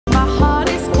My heart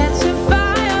is catching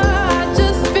fire. I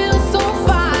just feel so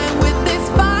fine with this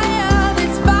fire,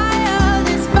 this fire,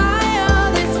 this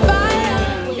fire, this fire.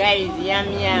 Guys,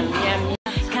 yum.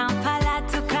 Kampala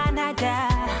to Canada,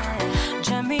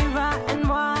 Jamila and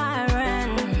Warren.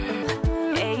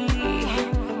 Hey,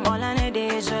 all I need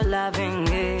is your loving,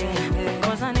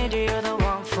 cause I need you, you're the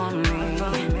one for me.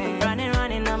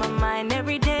 Running on my mind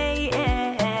every day.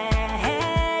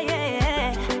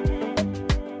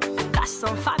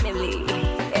 Carson family.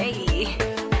 Hey.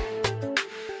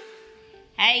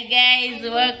 Hi guys,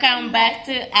 welcome back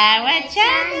to our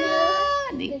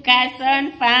channel, the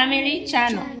Carson family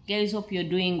channel. Guys, hope you're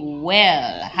doing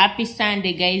well. Happy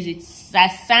Sunday, guys. It's a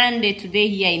Sunday today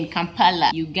here in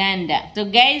Kampala, Uganda. So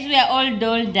guys, we are all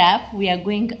dolled up. We are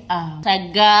going out. It's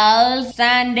a girls'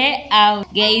 Sunday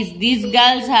out. Guys, these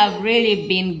girls have really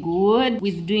been good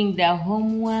with doing their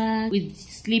homework, with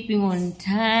sleeping on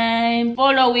time,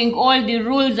 following all the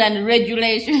rules and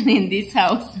regulations in this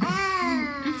house.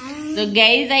 So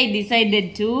guys, I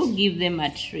decided to give them a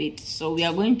treat. So we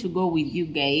are going to go with you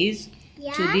guys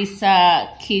to this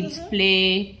kids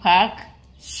play park.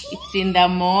 It's in the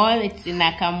mall. It's in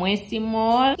Akamwesi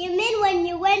mall. You mean when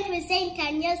you went with Saint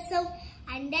and yourself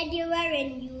and then you were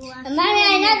in Mommy,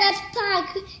 I know that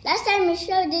park. Last time you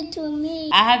showed it to me.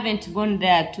 I haven't gone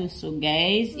there too. So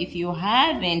guys, if you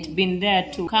haven't been there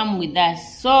too, come with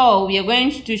us. So we are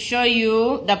going to show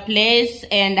you the place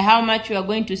and how much we are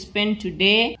going to spend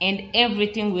today and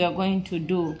everything we are going to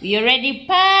do. We already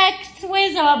packed.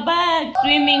 Where's our bag?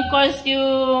 Swimming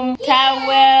costume,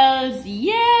 towels.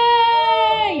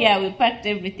 Yeah, we packed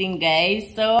everything,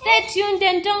 guys. So stay tuned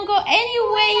and don't go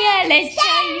anywhere. Let's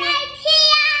show you.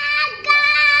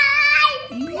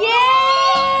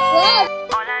 Yeah!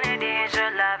 All I need is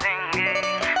your loving.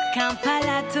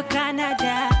 Kampala to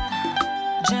Canada,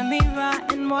 Jamila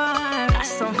and Warren.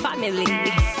 Carson family.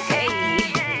 Hey.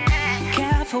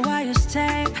 Careful while you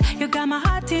step. You got my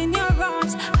heart in your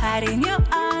arms, heart in your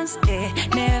arms. Yeah.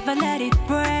 Never let it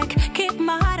break. Keep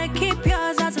my heart and keep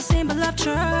yours as a symbol of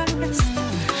trust.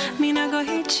 Me not go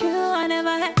hit you, I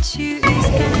never hit you. It's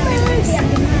gonna be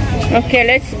nice. Okay,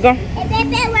 let's go. Hey,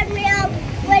 baby, when we are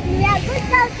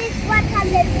good out this water,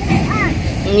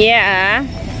 let's Yeah.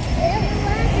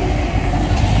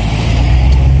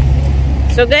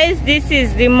 So guys, this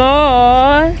is the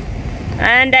mall.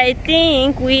 And I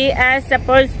think we are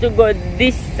supposed to go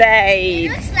this side.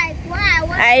 looks like wow.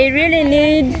 I really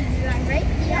need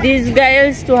these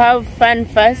girls to have fun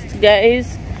first,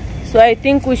 guys. So I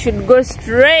think we should go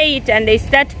straight and they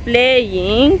start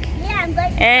playing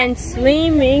and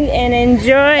swimming and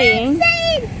enjoying.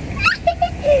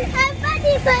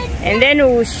 And then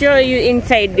we'll show you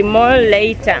inside the mall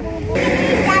later.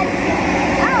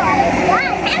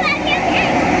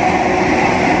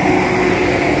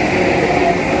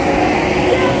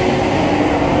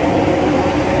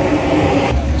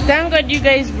 Thank God you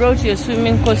guys brought your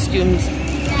swimming costumes.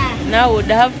 Now we'd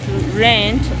have to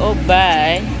rent or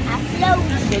buy.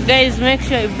 So guys, make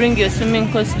sure you bring your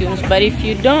swimming costumes. But if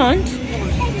you don't,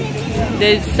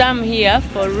 there's some here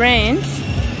for rent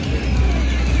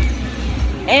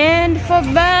and for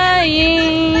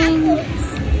buying.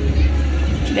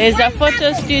 There's a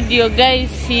photo studio,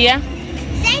 guys, here.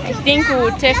 I think we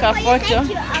will take a photo.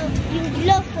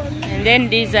 And then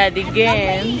these are the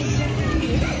games.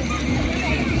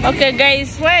 Okay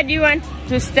guys, where do you want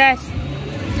to start?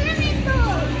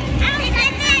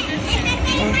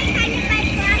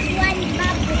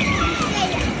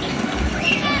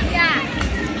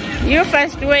 You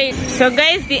first wait. So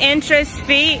guys, the entrance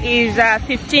fee is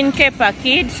 15k per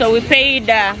kid. So we paid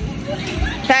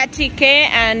 30k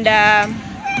and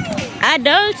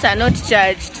adults are not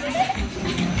charged.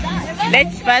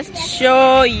 Let's first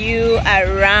show you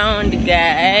around,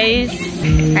 guys.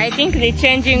 I think the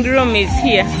changing room is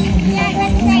here.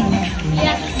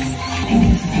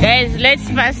 Guys, let's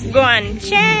first go and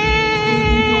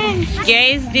change.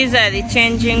 Guys, these are the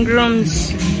changing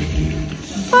rooms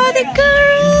for the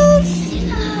girls.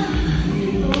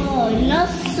 Oh, not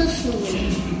so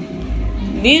sweet.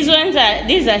 These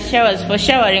are showers for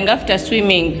showering after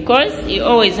swimming, because you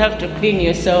always have to clean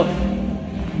yourself.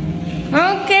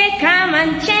 Okay, come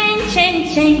and change.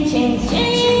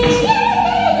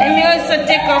 Let me also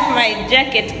take off my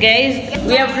jacket, guys.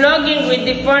 We are vlogging with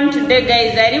the phone today,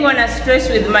 guys. I didn't want to stress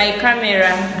with my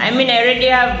camera. I mean, I already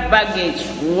have baggage.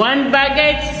 One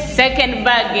baggage, second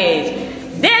baggage.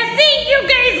 They're seeing you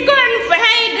guys go and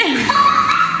hide.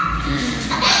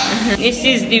 This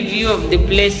is the view of the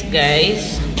place,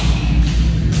 guys.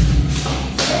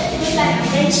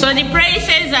 So the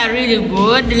prices are really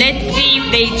good. Let's see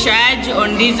if they charge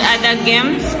on these other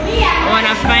games. I want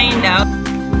to find out.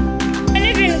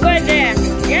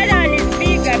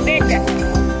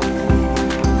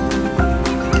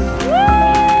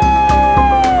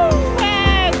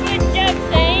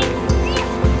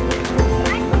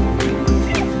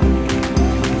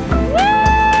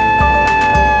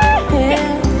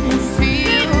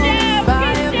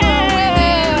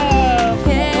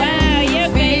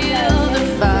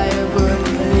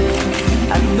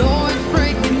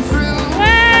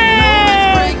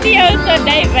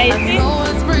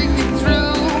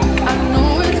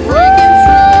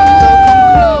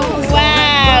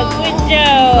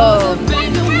 go.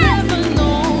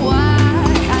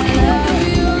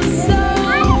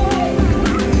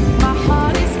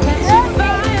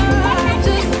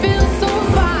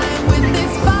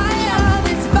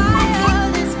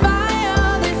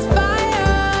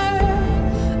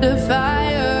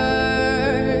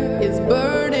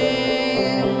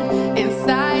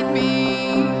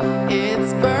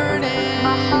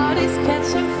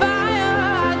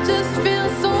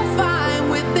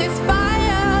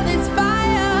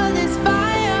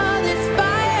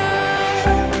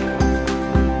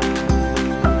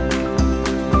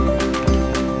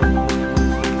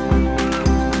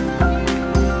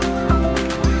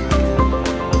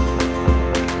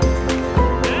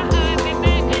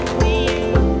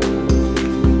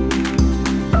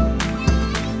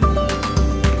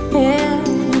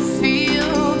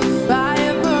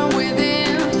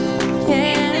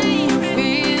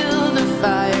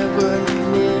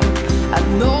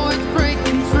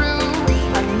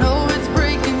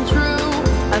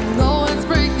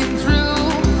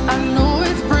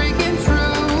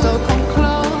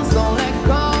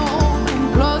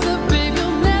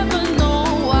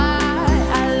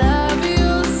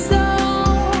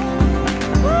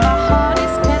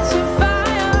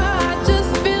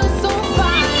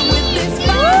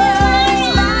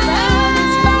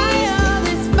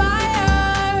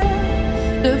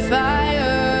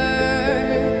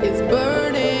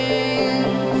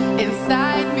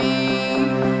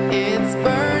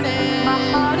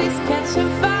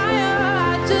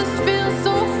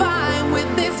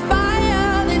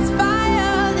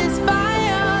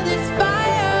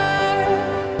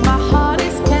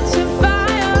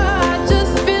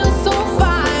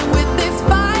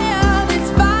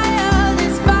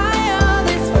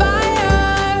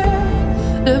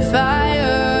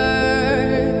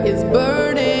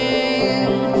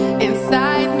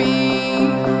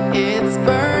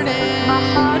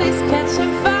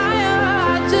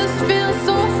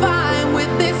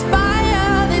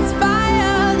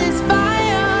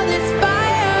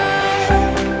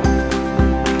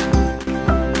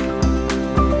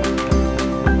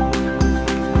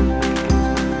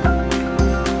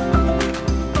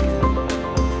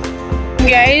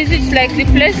 Guys, it's like the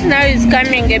place now is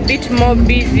coming a bit more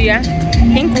busier.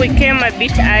 I think we came a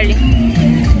bit early.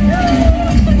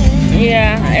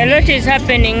 Yeah, a lot is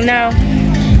happening now.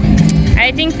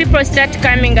 I think people start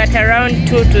coming at around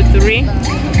 2 to 3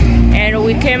 and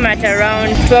we came at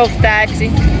around 12:30.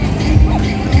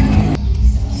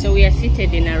 So we are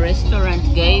seated in a restaurant,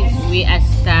 guys. We are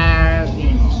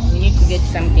starving. We need to get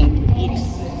something to eat.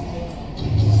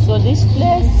 So this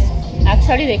place,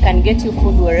 actually they can get you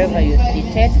food wherever you're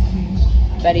seated,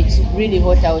 but it's really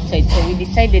hot outside, so we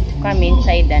decided to come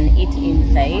inside and eat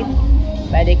inside,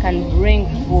 but they can bring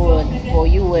food for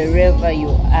you wherever you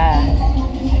are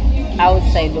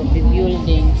outside of the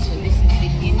building. So this is the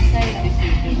inside, this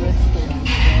is the restaurant,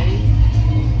 guys.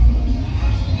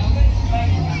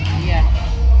 Yeah,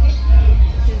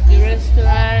 this is the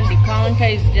restaurant. The counter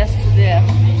is just there.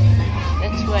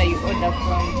 That's where you order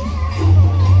from.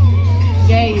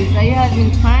 Guys, are you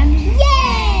having fun?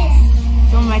 Yes!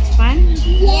 So much fun?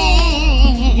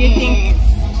 Yes! Do you think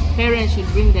parents should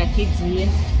bring their kids here?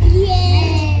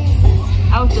 Yes!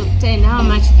 Out of 10, how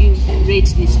much do you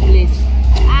rate this place?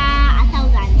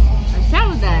 1,000.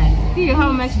 1,000? Still,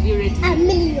 how much do you rate it?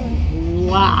 1,000,000.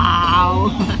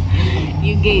 Wow!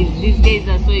 You guys, these guys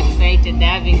are so excited.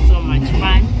 They're having so much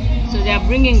fun. So they are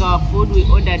bringing our food. We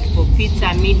ordered for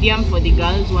pizza medium for the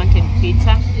girls wanted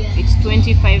pizza. It's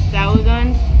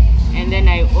 25,000. And then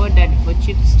I ordered for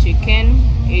chips chicken.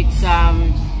 It's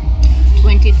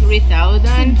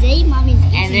 23,000. Today, Mommy is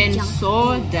And then junk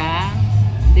soda.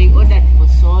 They ordered for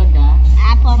soda.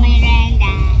 Apple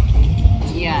Miranda.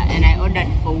 Yeah, and I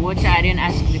ordered for water. I didn't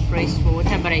ask the price for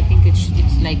water, but I think it's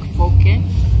like 4K.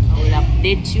 I will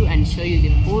update you and show you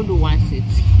the food once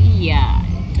it's here.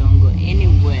 Don't go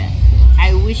anywhere.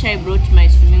 I wish I brought my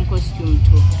swimming costume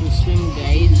to swim,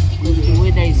 guys, because the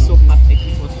weather is so perfect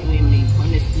for swimming.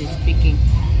 Honestly speaking,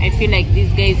 I feel like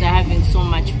these guys are having so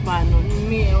much fun. On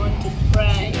me, I want to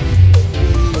cry.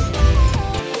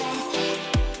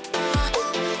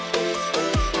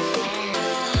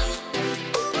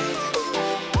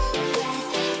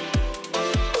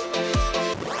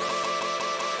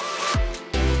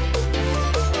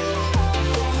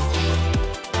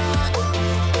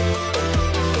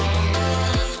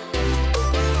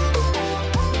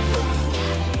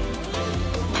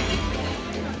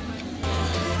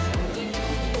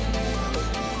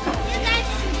 You guys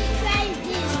should try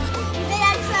this. You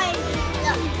better try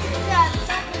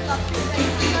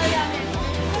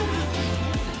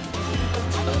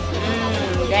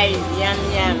yum,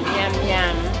 yum, yum,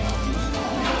 yum.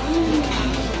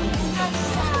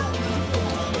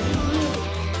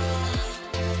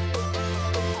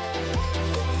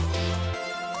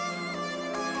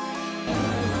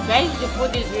 Guys, the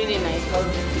food is really nice.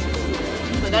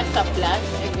 So that's a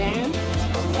plus again.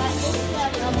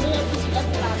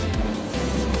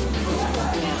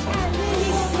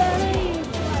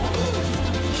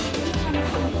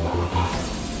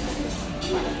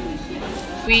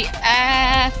 We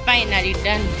are finally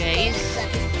done, guys.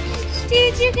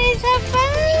 Did you guys have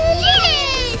fun?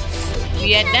 Yes!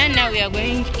 We are done now. We are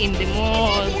going in the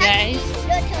mall, guys.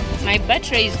 My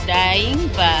battery is dying,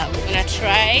 but we're gonna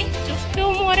try to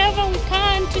film whatever we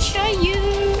can to show you.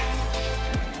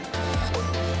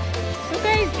 So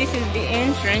guys, this is the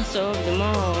entrance of the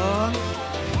mall.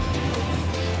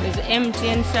 There's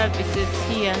MTN services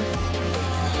here.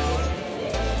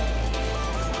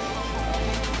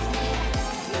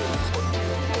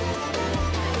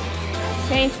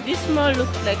 Saints, this mall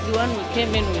looks like the one we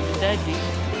came in with Daddy,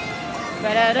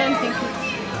 but I don't think it's...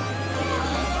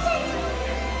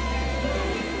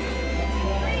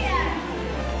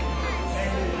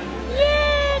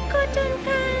 Yeah, cotton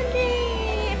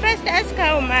candy! First ask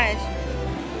how much.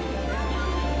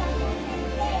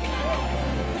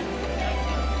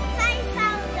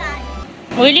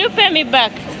 Will you pay me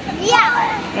back?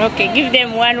 Yeah. Okay, give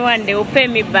them one, they will pay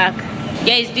me back.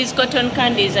 Guys, these cotton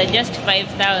candies are just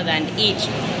 5,000 each.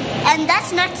 And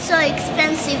that's not so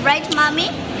expensive, right, Mommy?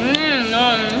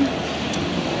 No.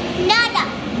 Nada.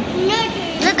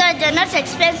 Look at, they're not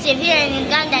expensive here in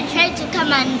Uganda. Try to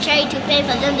come and try to pay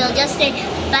for them. They'll just say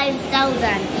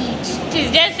 5,000 each.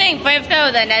 She's just saying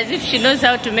 5,000 as if she knows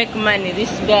how to make money, this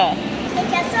girl. But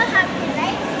you're so happy,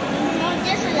 right? You know,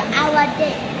 this is our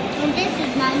day. And this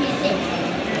is Mommy's day.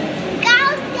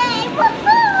 Girls' day!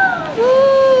 Woohoo!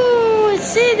 Ooh,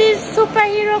 see these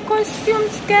superhero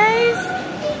costumes, guys?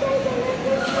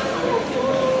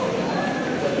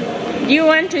 Do you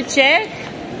want to check?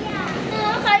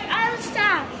 I'll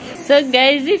stop. So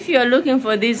guys, if you're looking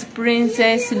for these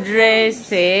princess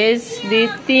dresses, the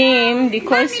theme, the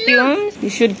costumes, you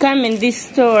should come in this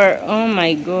store. Oh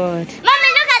my god. Mommy,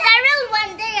 look at the real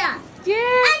one there.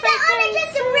 Yes, And the orange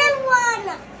is the real one.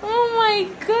 oh my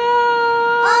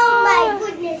god. Oh my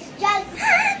goodness. Just...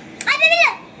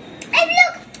 Hey,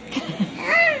 look.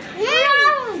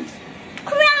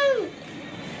 Crown.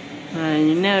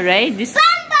 You know, right? Bumblebee.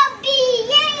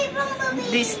 Yay,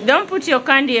 Bumblebee. This, don't put your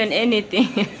candy on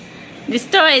anything. The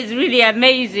store is really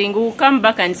amazing. We'll come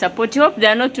back and support. Hope they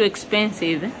are not too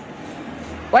expensive.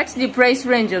 What's the price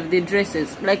range of the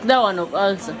dresses? Like that one of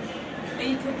also.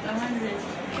 80 to 100.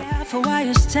 Careful while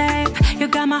you step. You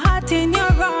got my heart in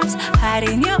your arms, heart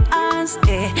in your arms.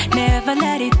 Never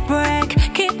let it break.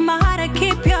 Keep my heart and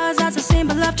keep yours as a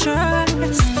symbol of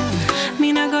trust.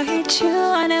 Me not go hit you,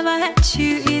 I never hurt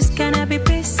you. It's gonna be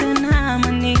peace and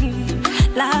harmony.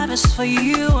 Love is for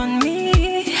you and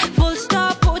me. Full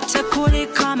stop, put a pulley,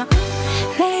 comma.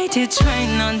 Let it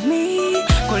rain on me.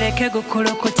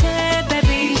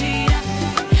 Baby,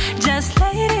 just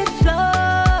let it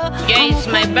flow. Guys,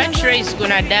 my battery is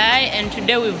gonna die, and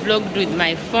today we vlogged with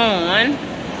my phone.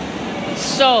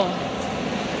 So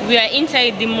we are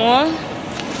inside the mall.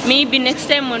 Maybe next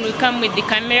time when we come with the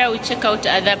camera, we check out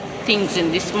other things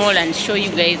in this mall and show you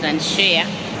guys and share.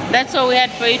 That's all we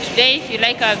had for you today. If you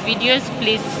like our videos,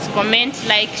 please comment,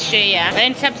 like, share,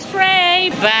 and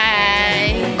subscribe.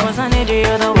 Bye. Cause I need you,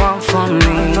 you're the one for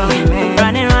me.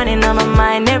 Running on my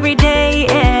mind every day.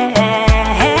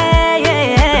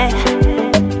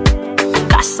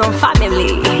 Carson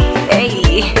family.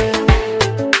 Hey.